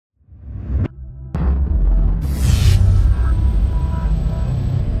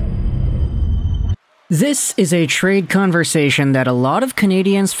This is a trade conversation that a lot of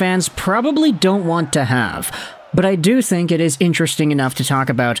Canadiens fans probably don't want to have, but I do think it is interesting enough to talk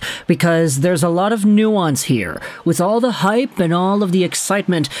about because there's a lot of nuance here. With all the hype and all of the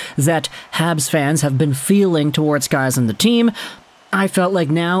excitement that Habs fans have been feeling towards guys on the team, I felt like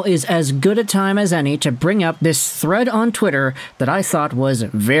now is as good a time as any to bring up this thread on Twitter that I thought was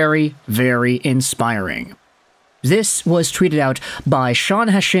very, very inspiring. This was tweeted out by Sean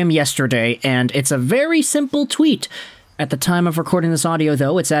Hashim yesterday, and it's a very simple tweet. At the time of recording this audio,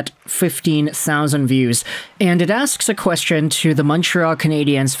 though, it's at 15,000 views, and it asks a question to the Montreal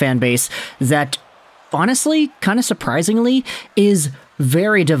Canadiens fan base that, honestly, kind of surprisingly, is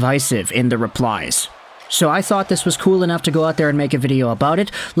very divisive in the replies. So I thought this was cool enough to go out there and make a video about it.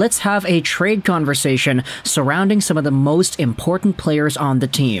 Let's have a trade conversation surrounding some of the most important players on the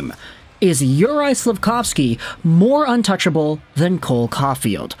team. Is Juraj Slafkovsky more untouchable than Cole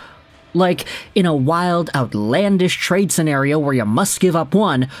Caufield? Like, in a wild, outlandish trade scenario where you must give up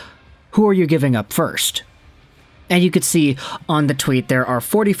one, who are you giving up first? And you could see on the tweet there are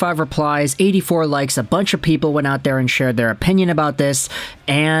 45 replies, 84 likes, a bunch of people went out there and shared their opinion about this,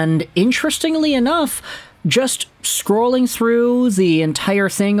 and interestingly enough, just scrolling through the entire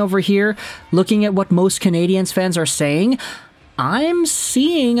thing over here, looking at what most Canadiens fans are saying, I'm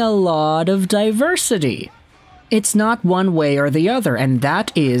seeing a lot of diversity. It's not one way or the other, and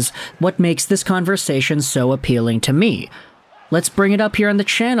that is what makes this conversation so appealing to me. Let's bring it up here on the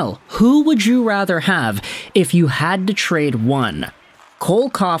channel. Who would you rather have if you had to trade one?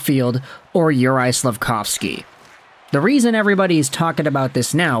 Cole Caufield or Juraj Slafkovsky? The reason everybody is talking about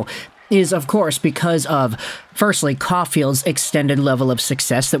this now is, of course, because of, firstly, Caufield's extended level of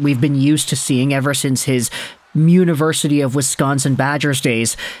success that we've been used to seeing ever since his University of Wisconsin Badgers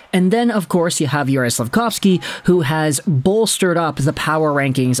days. And then, of course, you have Juraj Slafkovsky, who has bolstered up the power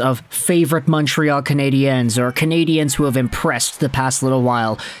rankings of favorite Montreal Canadiens or Canadiens who have impressed the past little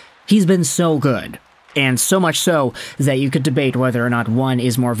while. He's been so good. And so much so that you could debate whether or not one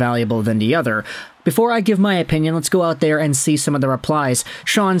is more valuable than the other. Before I give my opinion, let's go out there and see some of the replies.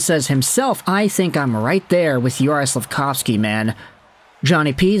 Sean says himself, I think I'm right there with Juraj Slafkovsky, man.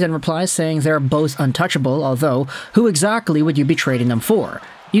 Johnny P then replies saying they're both untouchable, although who exactly would you be trading them for?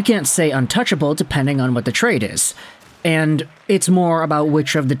 You can't say untouchable depending on what the trade is. And it's more about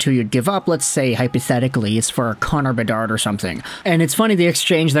which of the two you'd give up. Let's say, hypothetically, it's for Connor Bedard or something. And it's funny the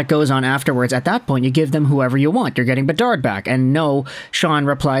exchange that goes on afterwards. At that point, you give them whoever you want. You're getting Bedard back. And no, Sean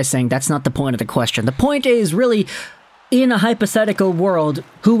replies saying that's not the point of the question. The point is really, in a hypothetical world,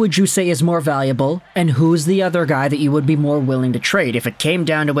 who would you say is more valuable, and who's the other guy that you would be more willing to trade? If it came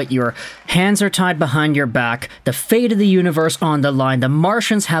down to it, your hands are tied behind your back, the fate of the universe on the line, the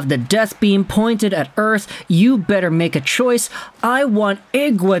Martians have the death beam pointed at Earth, you better make a choice. I want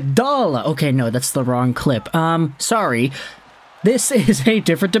Iguodala. Okay, no, that's the wrong clip. Sorry. This is a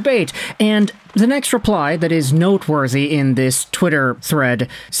different debate, and the next reply that is noteworthy in this Twitter thread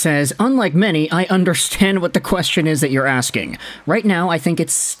says, unlike many, I understand what the question is that you're asking. Right now, I think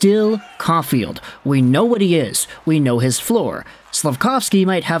it's still Caufield. We know what he is. We know his floor. Slafkovsky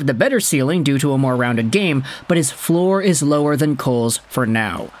might have the better ceiling due to a more rounded game, but his floor is lower than Cole's for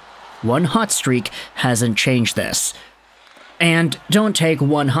now. One hot streak hasn't changed this. And don't take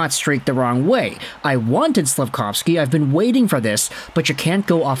one hot streak the wrong way. I wanted Slafkovsky, I've been waiting for this, but you can't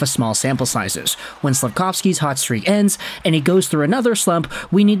go off of small sample sizes. When Slafkovsky's hot streak ends, and he goes through another slump,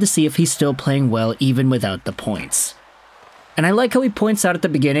 we need to see if he's still playing well even without the points. And I like how he points out at the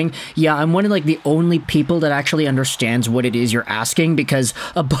beginning, yeah, I'm one of the only people that actually understands what it is you're asking, because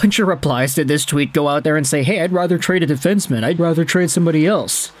a bunch of replies to this tweet go out there and say, hey, I'd rather trade a defenseman, I'd rather trade somebody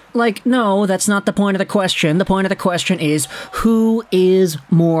else. No, that's not the point of the question. The point of the question is, who is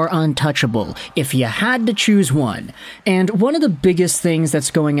more untouchable, if you had to choose one? And one of the biggest things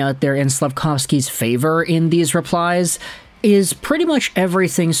that's going out there in Slafkovsky's favor in these replies is pretty much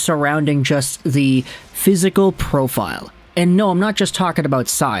everything surrounding just the physical profile. And no, I'm not just talking about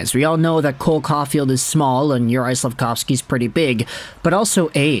size. We all know that Cole Caufield is small and Juraj Slafkovsky's pretty big, but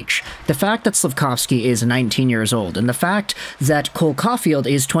also age. The fact that Slafkovsky is 19 years old and the fact that Cole Caufield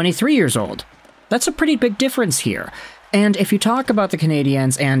is 23 years old. That's a pretty big difference here. And if you talk about the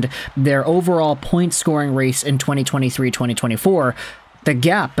Canadiens and their overall point-scoring race in 2023-2024, the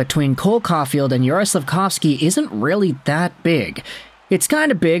gap between Cole Caufield and Juraj Slafkovsky isn't really that big. It's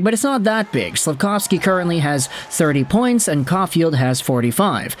kind of big, but it's not that big. Slafkovsky currently has 30 points, and Caufield has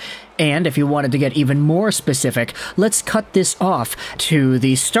 45. And if you wanted to get even more specific, let's cut this off to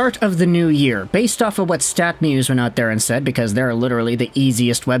the start of the new year, based off of what StatMuse went out there and said, because they're literally the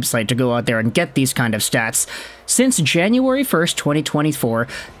easiest website to go out there and get these kind of stats. Since January 1st, 2024,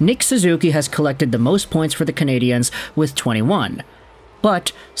 Nick Suzuki has collected the most points for the Canadiens with 21.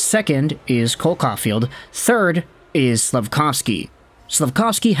 But second is Cole Caufield, third is Slafkovsky.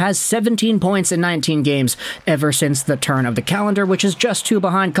 Slafkovsky has 17 points in 19 games ever since the turn of the calendar, which is just 2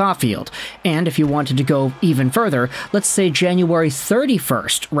 behind Caufield. And if you wanted to go even further, let's say January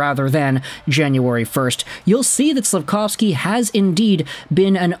 31st rather than January 1st, you'll see that Slafkovsky has indeed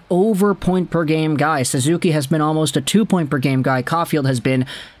been an over point per game guy. Suzuki has been almost a 2 point per game guy. Caufield has been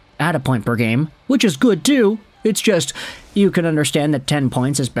at a point per game, which is good too. It's just, you can understand that 10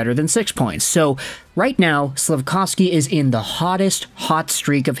 points is better than 6 points. So, right now, Slafkovsky is in the hottest hot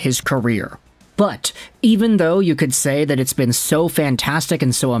streak of his career. But, even though you could say that it's been so fantastic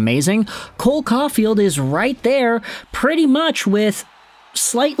and so amazing, Cole Caufield is right there, pretty much with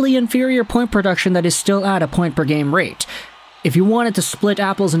slightly inferior point production that is still at a point per game rate. If you wanted to split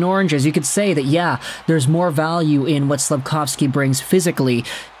apples and oranges, you could say that, yeah, there's more value in what Slafkovsky brings physically.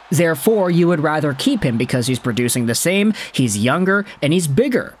 Therefore, you would rather keep him because he's producing the same, he's younger, and he's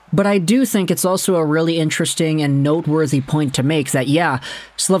bigger. But I do think it's also a really interesting and noteworthy point to make that, yeah,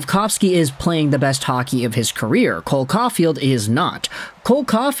 Slafkovsky is playing the best hockey of his career. Cole Caufield is not. Cole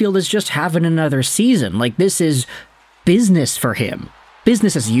Caufield is just having another season. Like, this is business for him.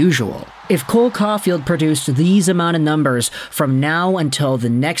 Business as usual. If Cole Caufield produced these amount of numbers from now until the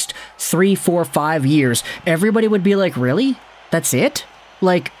next 3, 4, 5 years, everybody would be like, really? That's it?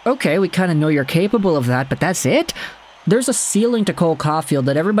 Like, okay, we kind of know you're capable of that, but that's it? There's a ceiling to Cole Caufield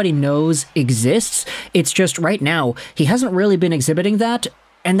that everybody knows exists. It's just right now, he hasn't really been exhibiting that,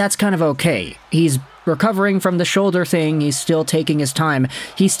 and that's kind of okay. He's recovering from the shoulder thing, he's still taking his time,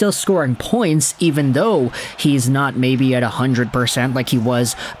 he's still scoring points, even though he's not maybe at 100% like he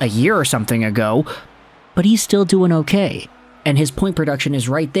was a year or something ago, but he's still doing okay. And his point production is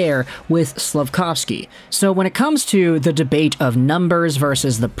right there with Slafkovsky. So when it comes to the debate of numbers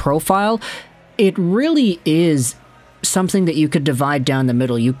versus the profile, it really is something that you could divide down the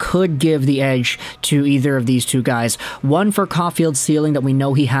middle. You could give the edge to either of these two guys. One for Caufield's ceiling that we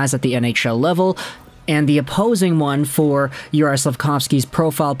know he has at the NHL level, and the opposing one for Juraj Slafkovsky's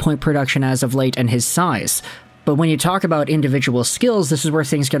profile, point production as of late, and his size. But when you talk about individual skills, this is where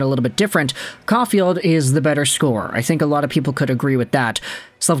things get a little bit different. Caufield is the better scorer. I think a lot of people could agree with that.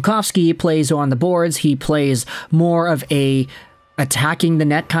 Slafkovsky plays on the boards. He plays more of a attacking the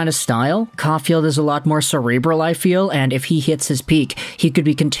net kind of style. Caufield is a lot more cerebral, I feel, and if he hits his peak, he could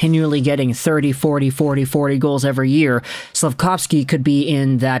be continually getting 30, 40, 40, 40 goals every year. Slafkovsky could be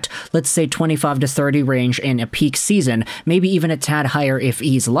in that, let's say, 25 to 30 range in a peak season, maybe even a tad higher if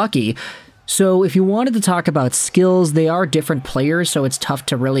he's lucky. So if you wanted to talk about skills, they are different players, so it's tough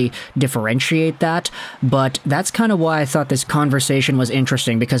to really differentiate that, but that's kind of why I thought this conversation was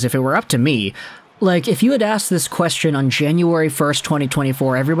interesting, because if it were up to me, like, if you had asked this question on January 1st,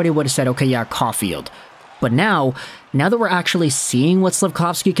 2024, everybody would have said, okay, yeah, Caufield. But now that we're actually seeing what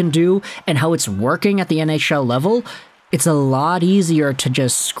Slafkovsky can do and how it's working at the NHL level, it's a lot easier to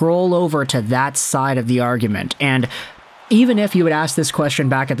just scroll over to that side of the argument. And even if you would ask this question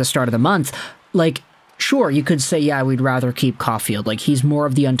back at the start of the month, like, sure, you could say, yeah, we'd rather keep Caufield. Like, he's more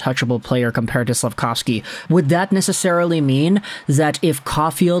of the untouchable player compared to Slafkovsky. Would that necessarily mean that if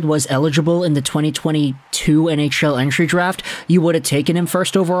Caufield was eligible in the 2022 NHL Entry Draft, you would have taken him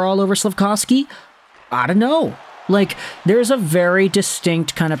first overall over Slafkovsky? I don't know. Like, there's a very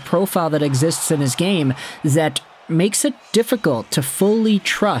distinct kind of profile that exists in his game that makes it difficult to fully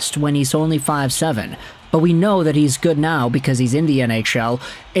trust when he's only 5'7". But we know that he's good now because he's in the NHL.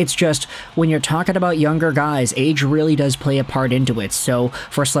 It's just, when you're talking about younger guys, age really does play a part into it. So,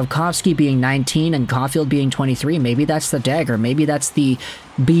 for Slafkovsky being 19 and Caufield being 23, maybe that's the dagger. Maybe that's the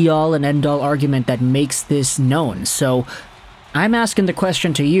be-all and end-all argument that makes this known. So, I'm asking the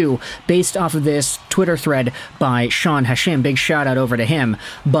question to you based off of this Twitter thread by Sean Hashim. Big shout out over to him.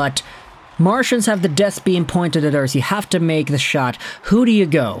 But Martians have the death beam pointed at Earth. You have to make the shot. Who do you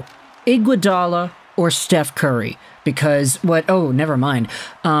go? Iguodala or Steph Curry? Because oh, never mind.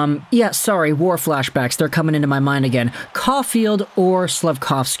 Yeah, sorry, war flashbacks, they're coming into my mind again. Caufield or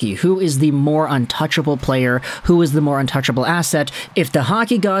Slafkovsky? Who is the more untouchable player? Who is the more untouchable asset? If the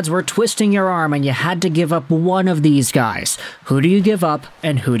hockey gods were twisting your arm and you had to give up one of these guys, who do you give up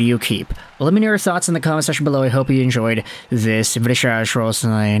and who do you keep? Well, let me know your thoughts in the comment section below. I hope you enjoyed this video.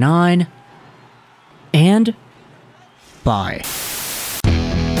 And bye.